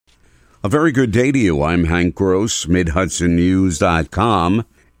A very good day to you. I'm Hank Gross, MidHudsonNews.com.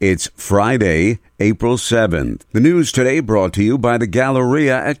 It's Friday, April 7th. The news today brought to you by the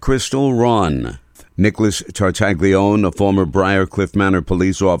Galleria at Crystal Run. Nicholas Tartaglione, a former Briarcliff Manor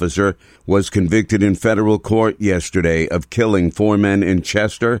police officer, was convicted in federal court yesterday of killing 4 men in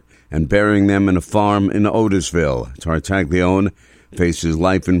Chester and burying them in a farm in Otisville. Tartaglione faces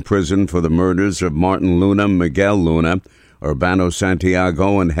life in prison for the murders of Martin Luna, Miguel Luna, Urbano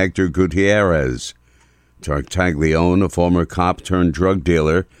Santiago, and Hector Gutierrez. Tartaglione, a former cop turned drug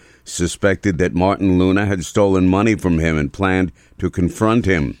dealer, suspected that Martin Luna had stolen money from him and planned to confront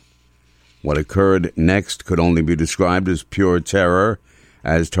him. What occurred next could only be described as pure terror,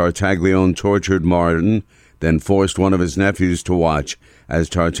 as Tartaglione tortured Martin, then forced one of his nephews to watch as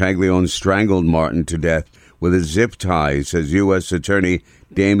Tartaglione strangled Martin to death with a zip tie, says U.S. Attorney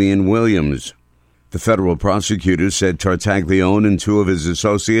Damian Williams. The federal prosecutors said Tartaglione and 2 of his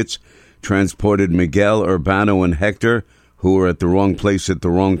associates transported Miguel, Urbano, and Hector, who were at the wrong place at the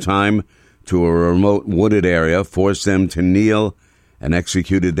wrong time, to a remote wooded area, forced them to kneel, and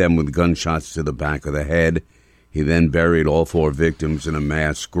executed them with gunshots to the back of the head. He then buried all 4 victims in a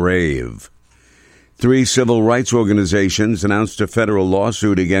mass grave. 3 civil rights organizations announced a federal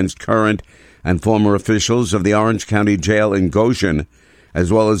lawsuit against current and former officials of the Orange County Jail in Goshen, as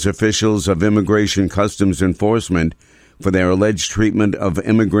well as officials of Immigration Customs Enforcement, for their alleged treatment of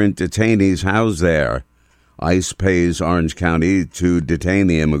immigrant detainees housed there. ICE pays Orange County to detain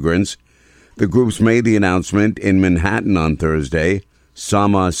the immigrants. The groups made the announcement in Manhattan on Thursday.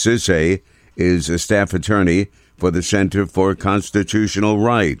 Sama Sisse is a staff attorney for the Center for Constitutional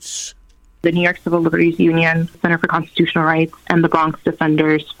Rights. The New York Civil Liberties Union, Center for Constitutional Rights, and the Bronx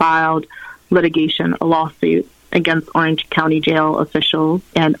Defenders filed a lawsuit against Orange County Jail officials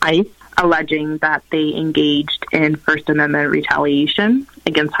and ICE, alleging that they engaged in First Amendment retaliation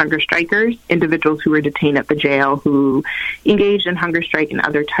against hunger strikers, individuals who were detained at the jail who engaged in hunger strike and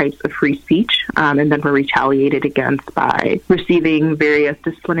other types of free speech, and then were retaliated against by receiving various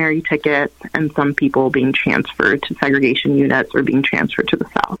disciplinary tickets and some people being transferred to segregation units or being transferred to the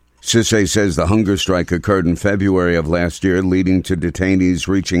South. Sisse says the hunger strike occurred in February of last year, leading to detainees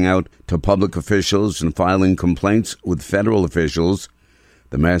reaching out to public officials and filing complaints with federal officials.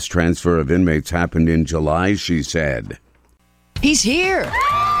 The mass transfer of inmates happened in July, she said. He's here!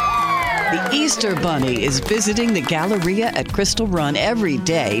 The Easter Bunny is visiting the Galleria at Crystal Run every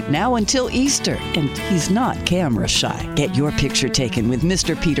day, now until Easter. And he's not camera shy. Get your picture taken with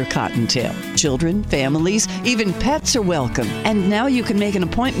Mr. Peter Cottontail. Children, families, even pets are welcome. And now you can make an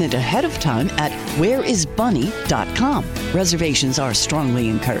appointment ahead of time at whereisbunny.com. Reservations are strongly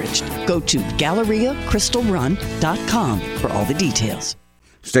encouraged. Go to GalleriaCrystalRun.com for all the details.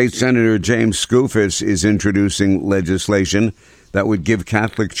 State Senator James Skoufis is introducing legislation that would give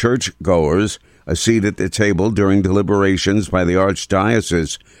Catholic churchgoers a seat at the table during deliberations by the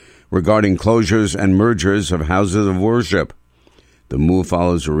Archdiocese regarding closures and mergers of houses of worship. The move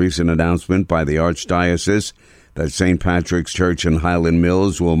follows a recent announcement by the Archdiocese that St. Patrick's Church in Highland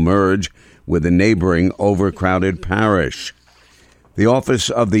Mills will merge with a neighboring overcrowded parish. The Office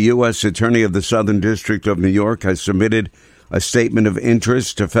of the U.S. Attorney of the Southern District of New York has submitted a statement of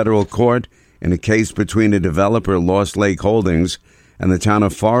interest to federal court in a case between a developer, Lost Lake Holdings, and the town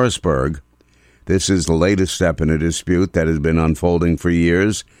of Forestburg. This is the latest step in a dispute that has been unfolding for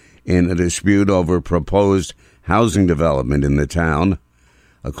years, in a dispute over proposed housing development in the town.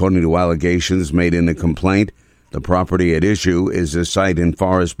 According to allegations made in the complaint, the property at issue is a site in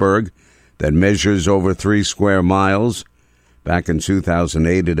Forestburg that measures over 3 square miles. Back in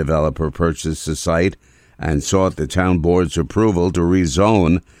 2008, a developer purchased the site and sought the town board's approval to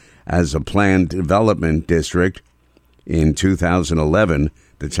rezone as a planned development district. In 2011,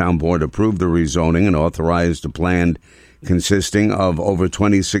 the town board approved the rezoning and authorized a plan consisting of over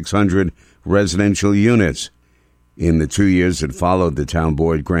 2,600 residential units. In the 2 years that followed, the town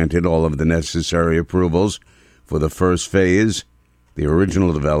board granted all of the necessary approvals for the first phase. The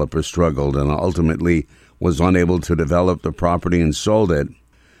original developer struggled and ultimately was unable to develop the property and sold it.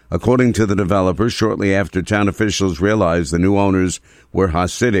 According to the developer, shortly after town officials realized the new owners were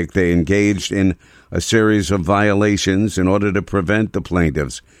Hasidic, they engaged in a series of violations in order to prevent the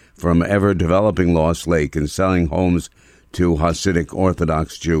plaintiffs from ever developing Lost Lake and selling homes to Hasidic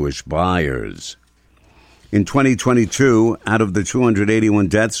Orthodox Jewish buyers. In 2022, out of the 281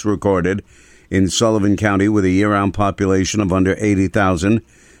 deaths recorded in Sullivan County with a year-round population of under 80,000,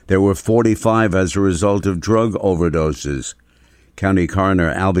 there were 45 as a result of drug overdoses. County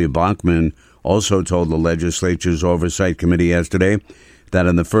Coroner Albie Bachman also told the legislature's Oversight Committee yesterday that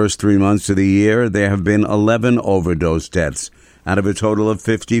in the first 3 months of the year, there have been 11 overdose deaths out of a total of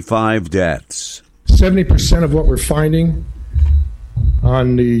 55 deaths. 70% of what we're finding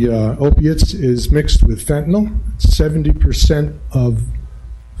on the opiates is mixed with fentanyl. 70% of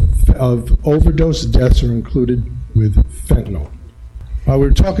overdose deaths are included with fentanyl.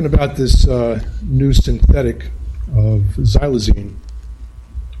 We're talking about this new synthetic of xylazine.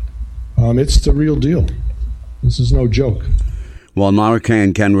 It's the real deal. This is no joke. While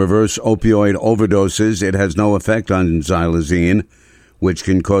Narcan can reverse opioid overdoses, it has no effect on xylazine, which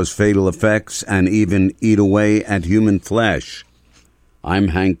can cause fatal effects and even eat away at human flesh. I'm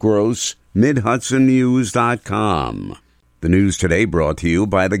Hank Gross, MidHudsonNews.com. The news today brought to you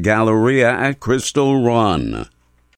by the Galleria at Crystal Run.